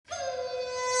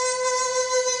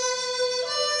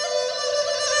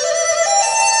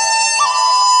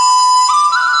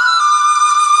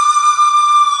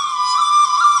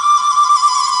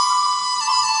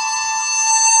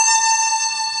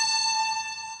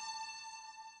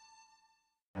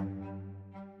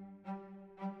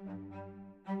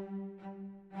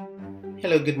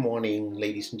Hello, good morning,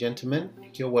 ladies and gentlemen.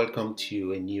 You're welcome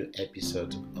to a new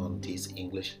episode on these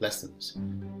English lessons.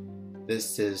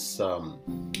 This is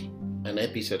an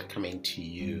episode coming to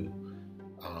you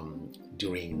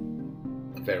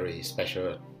during a very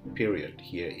special period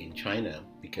here in China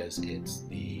because it's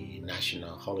the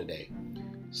national holiday.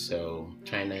 So,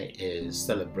 China is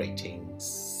celebrating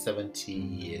 70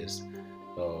 years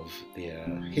of their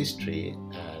history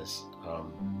as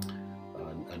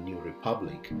a new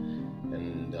republic,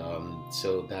 and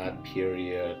so that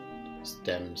period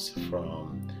stems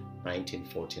from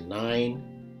 1949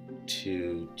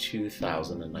 to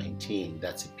 2019.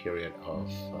 That's a period of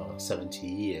 70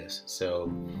 years.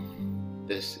 So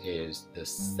this is the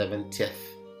 70th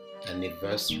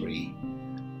anniversary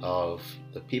of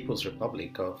the People's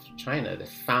Republic of China, the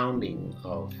founding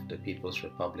of the People's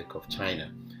Republic of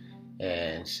China.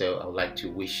 And so I would like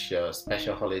to wish a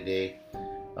special holiday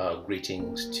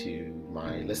greetings to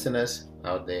my listeners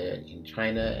out there in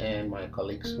China and my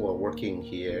colleagues who are working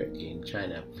here in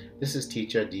China. This is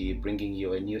Teacher D bringing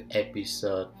you a new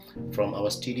episode from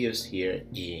our studios here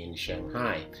in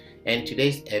Shanghai. And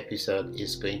today's episode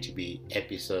is going to be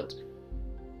episode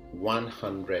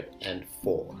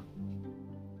 104.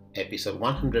 Episode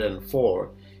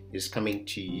 104 is coming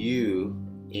to you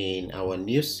in our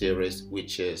new series,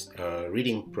 which is a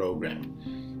reading program.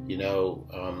 You know,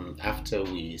 after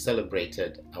we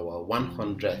celebrated our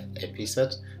 100th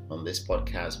episode on this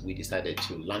podcast, we decided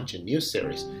to launch a new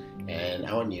series, and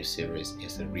our new series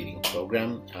is a reading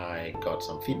program. I got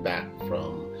some feedback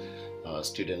from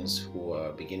students who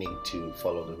are beginning to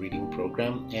follow the reading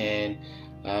program, and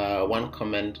one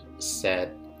comment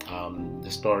said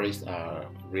the stories are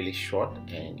really short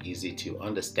and easy to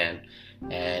understand.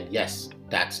 And yes,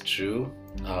 that's true.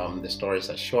 The stories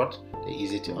are short, they're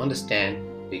easy to understand,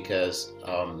 because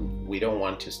we don't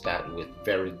want to start with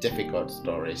very difficult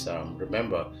stories.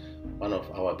 Remember, one of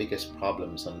our biggest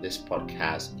problems on this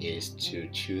podcast is to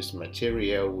choose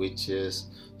material which is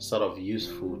sort of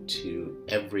useful to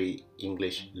every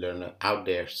English learner out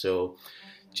there. So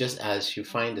just as you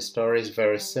find the stories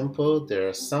very simple, there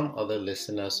are some other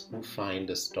listeners who find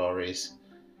the stories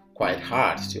quite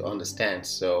hard to understand.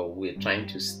 So we're trying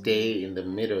to stay in the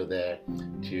middle there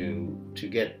to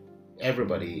get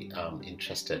everybody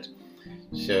interested.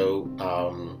 So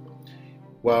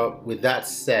well, with that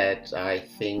said, I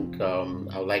think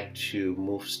I'd like to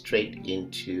move straight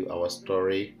into our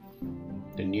story,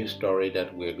 the new story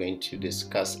that we're going to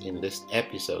discuss in this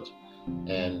episode.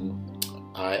 And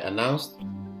I announced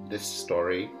this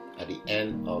story at the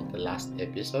end of the last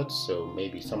episode, so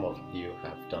maybe some of you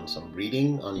have done some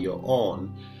reading on your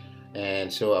own.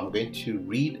 And so I'm going to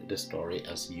read the story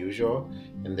as usual,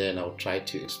 and then I'll try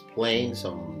to explain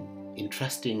some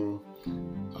interesting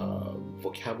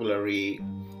vocabulary,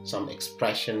 some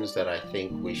expressions that I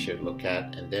think we should look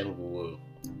at, and then we will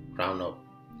round up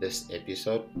this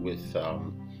episode with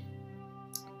the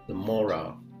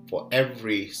moral. For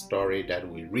every story that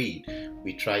we read,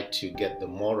 we try to get the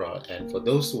moral. And for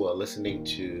those who are listening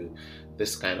to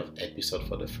this kind of episode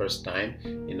for the first time,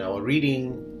 in our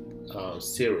reading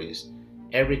series,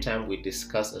 every time we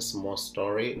discuss a small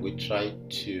story, we try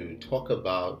to talk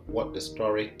about what the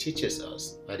story teaches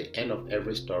us. At the end of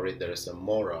every story, there is a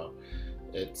moral.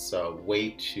 It's a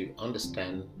way to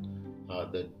understand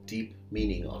the deep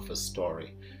meaning of a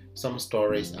story. Some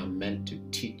stories are meant to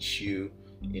teach you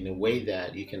in a way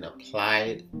that you can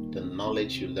apply the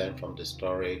knowledge you learn from the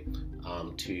story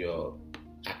to your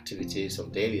activities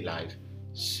of daily life.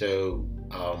 So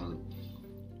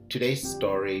today's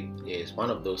story is one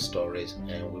of those stories,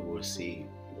 and we will see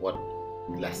what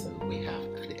lesson we have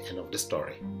at the end of the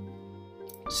story.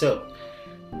 So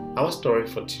our story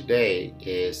for today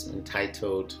is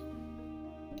entitled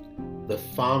The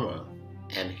Farmer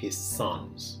and His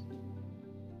Sons.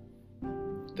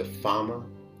 The Farmer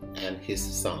and His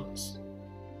Sons.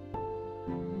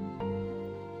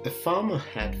 The farmer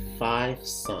had 5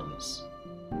 sons.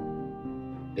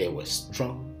 They were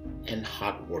strong and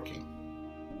hardworking,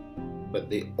 but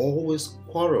they always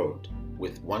quarreled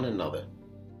with one another.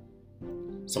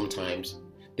 Sometimes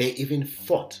they even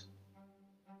fought.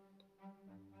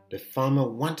 The farmer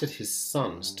wanted his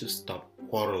sons to stop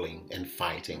quarreling and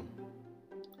fighting.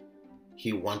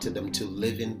 He wanted them to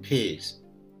live in peace.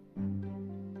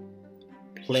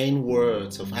 Plain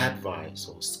words of advice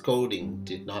or scolding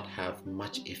did not have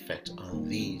much effect on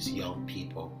these young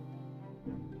people.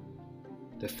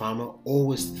 The farmer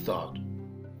always thought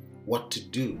what to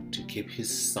do to keep his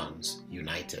sons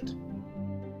united.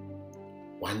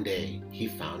 One day he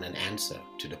found an answer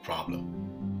to the problem.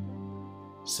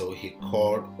 So he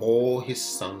called all his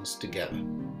sons together.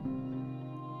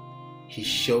 he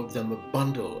showed them a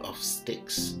bundle of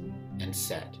sticks and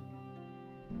said,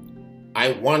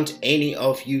 "I want any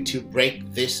of you to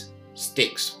break these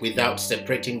sticks without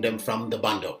separating them from the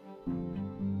bundle."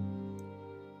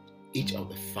 Each of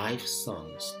the 5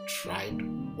 sons tried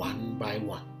one by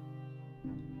one.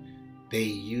 They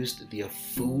used their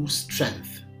full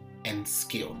strength and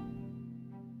skill,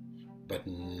 but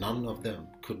none of them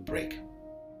could break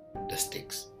the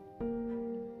sticks.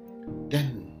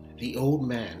 Then the old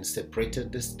man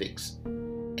separated the sticks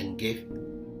and gave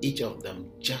each of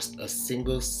them just a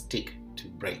single stick to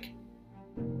break.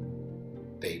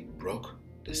 They broke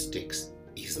the sticks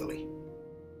easily.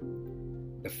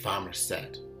 The farmer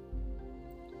said,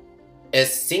 "A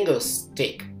single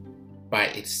stick by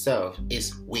itself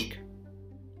is weak.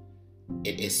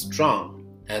 It is strong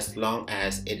as long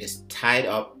as it is tied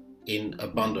up in a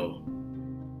bundle.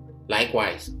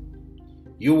 Likewise,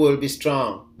 you will be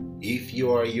strong if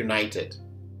you are united.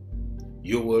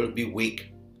 You will be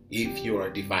weak if you are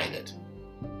divided."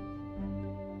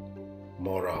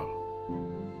 Moral: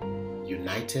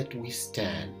 united we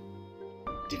stand,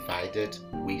 divided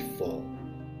we fall.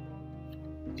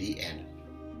 The end.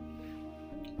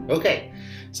 Okay,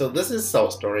 so this is Soul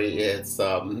Story. It's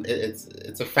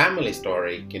a family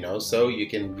story, so you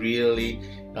can really,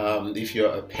 if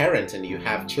you're a parent and you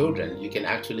have children, you can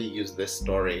actually use this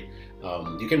story.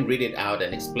 You can read it out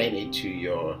and explain it to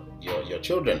your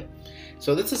children.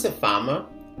 So this is a farmer.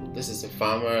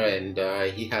 And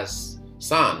he has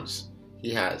sons.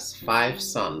 He has 5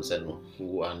 sons, and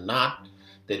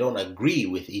they don't agree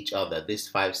with each other. These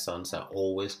 5 sons are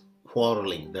always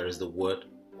quarreling. There is the word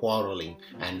quarreling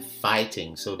and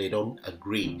fighting, so they don't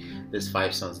agree. These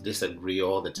 5 sons disagree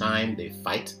all the time. They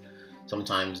fight.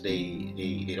 Sometimes they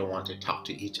don't want to talk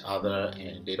to each other,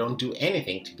 and they don't do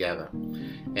anything together.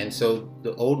 And so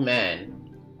the old man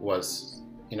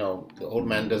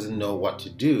doesn't know what to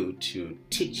do to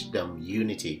teach them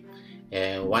unity.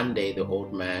 And one day the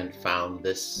old man found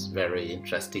this very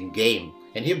interesting game,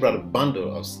 and he brought a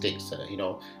bundle of sticks.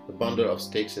 The bundle of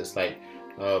sticks is like,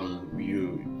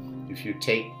 if you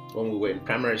take, when we were in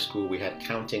primary school, we had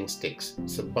counting sticks.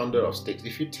 It's a bundle of sticks.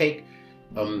 If you take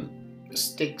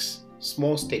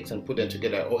small sticks and put them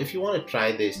together, or if you want to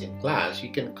try this in class,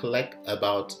 you can collect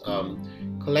about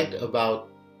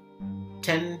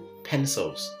 10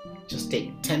 pencils. Just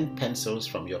take 10 pencils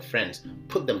from your friends,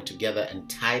 put them together and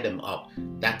tie them up.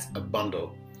 That's a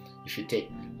bundle. If you take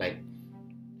like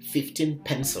 15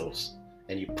 pencils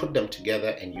and you put them together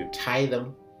and you tie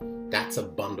them, that's a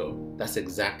bundle. That's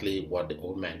exactly what the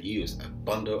old man used, a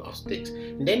bundle of sticks.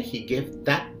 And then he gave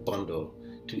that bundle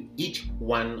to each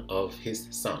one of his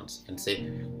sons and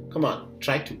said, "Come on,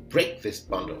 try to break this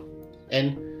bundle."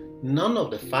 And none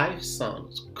of the 5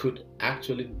 sons could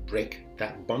actually break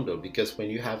that bundle, because when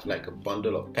you have like a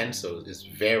bundle of pencils, it's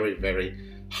very, very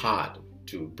hard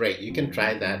to break. You can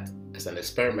try that as an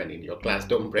experiment in your class.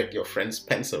 Don't break your friend's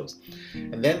pencils.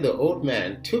 And then the old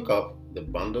man took up the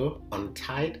bundle,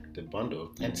 untied the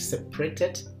bundle, and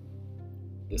separated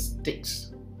the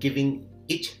sticks, giving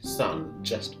each son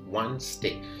just 1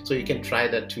 stick. So you can try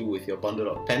that too with your bundle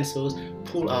of pencils.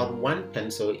 Pull out 1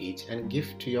 pencil each and give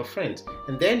to your friends,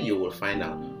 and then you will find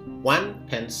out 1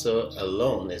 pencil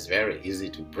alone is very easy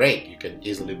to break. You can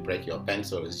easily break your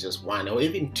pencil. It's just 1, or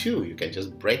even 2. You can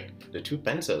just break the 2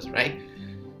 pencils, right?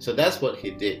 So that's what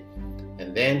he did.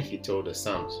 And then he told the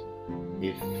sons,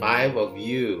 "If 5 of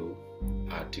you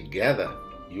are together,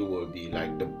 you will be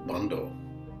like the bundle,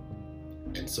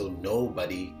 and so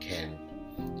nobody can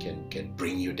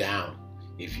bring you down.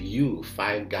 If you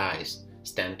 5 guys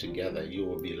stand together, you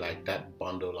will be like that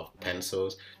bundle of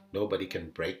pencils. Nobody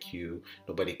can break you.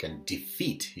 Nobody can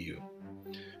defeat you.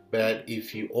 But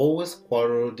if you always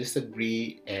quarrel,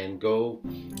 disagree, and go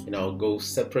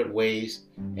separate ways,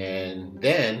 and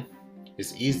then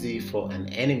it's easy for an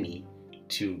enemy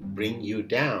to bring you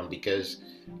down, because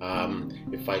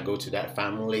if I go to that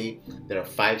family, there are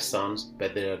 5 sons,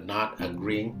 but they're not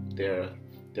agreeing.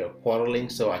 They're quarreling,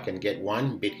 so I can get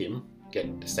one, beat him,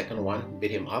 get the second one,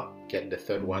 beat him up, get the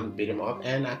third one, beat him up,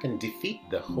 and I can defeat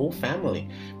the whole family.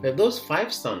 But if those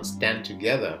 5 sons stand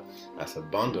together as a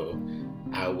bundle,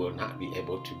 I will not be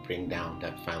able to bring down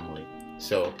that family.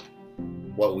 So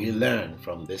what we learn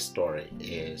from this story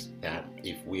is that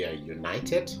if we are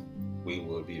united, we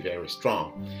will be very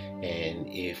strong. And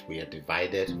if we are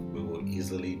divided, we will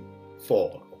easily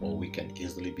fall, or we can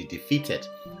easily be defeated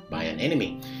by an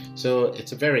enemy. So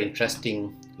it's a very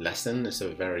interesting lesson. It's a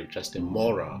very interesting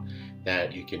moral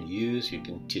that you can use. You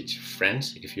can teach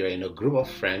friends. If you're in a group of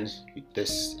friends,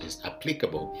 this is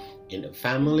applicable. In a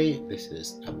family, this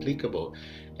is applicable.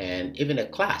 And even a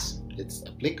class, it's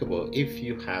applicable. If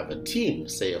you have a team,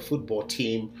 say a football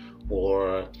team,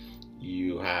 or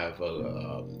you have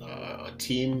a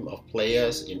team of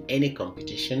players in any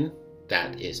competition,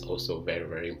 that is also very,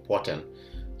 very important.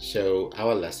 So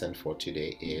our lesson for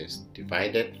today is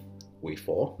divided we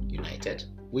fall, united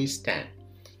we stand.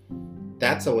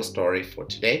 That's our story for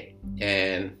today,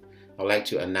 and I'd like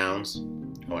to announce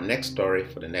our next story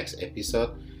for the next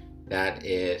episode. That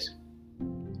is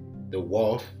the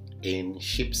wolf in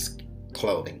sheep's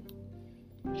clothing.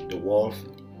 The wolf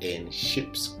in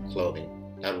sheep's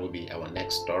clothing. That will be our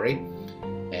next story.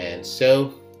 And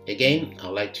so again, I'd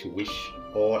like to wish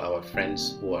all our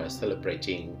friends who are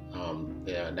celebrating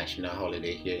their national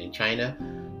holiday here in China,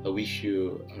 I wish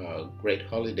you a great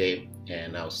holiday,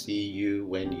 and I'll see you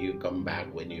when you come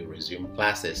back, when you resume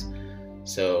classes.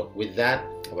 So with that,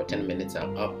 our 10 minutes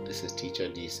are up. This is Teacher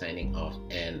D signing off,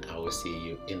 and I will see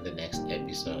you in the next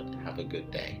episode. Have a good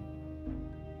day.